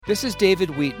This is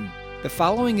David Wheaton. The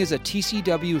following is a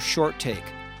TCW short take,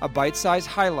 a bite-sized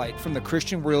highlight from the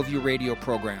Christian Worldview radio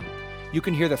program. You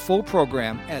can hear the full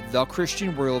program at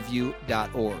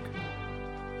thechristianworldview.org.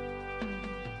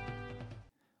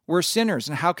 We're sinners,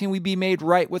 and how can we be made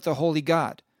right with the Holy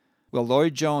God? Well,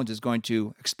 Lloyd Jones is going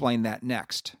to explain that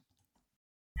next.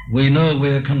 We know we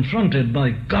are confronted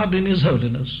by God in His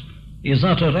holiness, His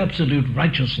utter absolute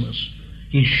righteousness.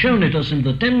 He's shown it us in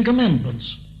the Ten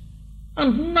Commandments,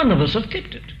 and none of us have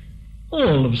kept it.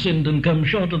 All have sinned and come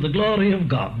short of the glory of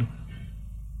God.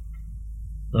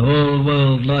 The whole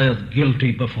world lieth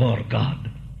guilty before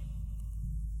God.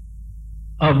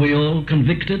 Are we all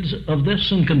convicted of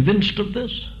this and convinced of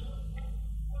this?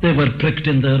 They were pricked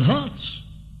in their hearts.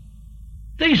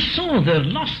 They saw their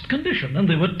lost condition and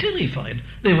they were terrified.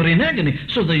 They were in agony,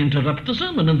 so they interrupt the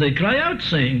sermon and they cry out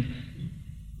saying,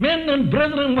 "Men and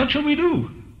brethren, what shall we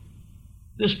do?"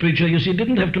 This preacher, you see,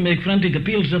 didn't have to make frantic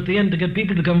appeals at the end to get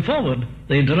people to come forward.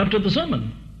 They interrupted the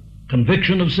sermon.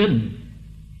 Conviction of sin.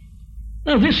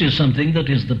 Now, this is something that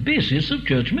is the basis of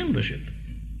church membership.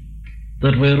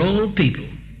 That we're all people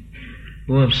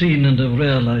who have seen and have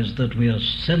realized that we are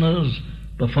sinners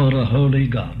before a holy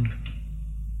God,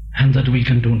 and that we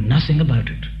can do nothing about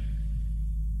it.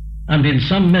 And in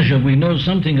some measure we know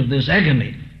something of this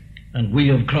agony, and we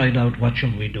have cried out, "What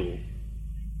shall we do?"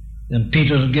 And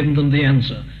Peter had given them the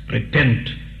answer: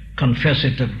 repent, confess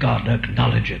it to God,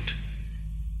 acknowledge it.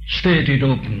 State it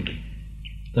openly,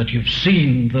 that you've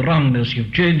seen the wrongness,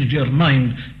 you've changed your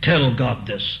mind, tell God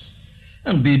this.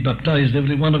 And be baptized,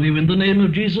 every one of you, in the name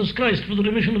of Jesus Christ for the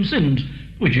remission of sins,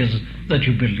 which is that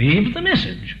you believe the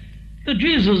message. That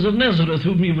Jesus of Nazareth,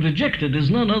 whom you've rejected, is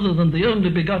none other than the only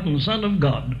begotten Son of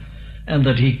God, and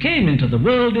that He came into the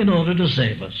world in order to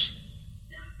save us.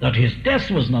 That His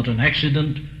death was not an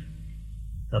accident,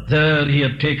 that there He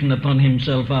had taken upon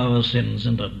Himself our sins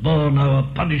and had borne our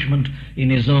punishment in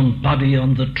His own body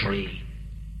on the tree,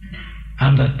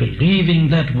 and that believing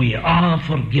that we are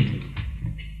forgiven.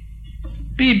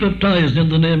 Be baptized in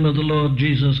the name of the Lord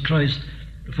Jesus Christ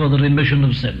for the remission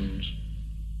of sins.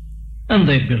 And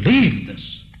they believed this.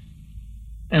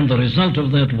 And the result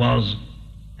of that was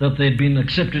that they'd been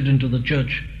accepted into the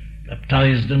church,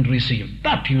 baptized and received.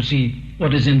 But, you see,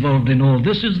 what is involved in all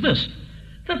this is this,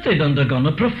 that they'd undergone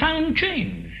a profound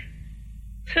change.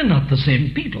 They're not the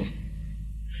same people.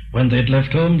 When they'd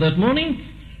left home that morning,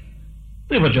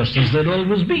 they were just as they'd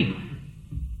always been.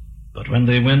 But when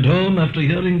they went home after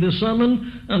hearing this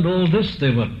sermon and all this, they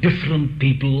were different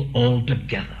people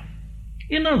altogether.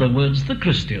 In other words, the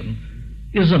Christian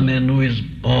is a man who is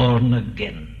born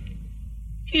again.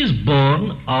 He is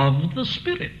born of the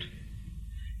Spirit.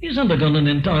 He's undergone an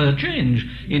entire change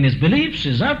in his beliefs,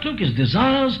 his outlook, his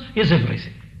desires, his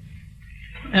everything.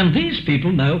 And these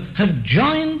people now have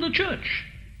joined the church.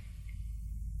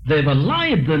 They've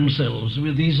allied themselves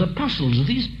with these apostles,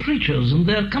 these preachers and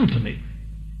their company.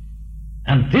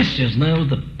 And this is now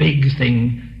the big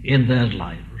thing in their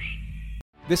lives.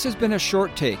 This has been a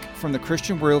short take from the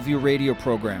Christian Worldview radio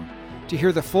program. To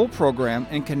hear the full program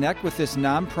and connect with this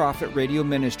nonprofit radio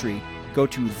ministry, go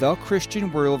to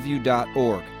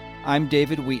thechristianworldview.org. I'm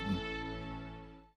David Wheaton.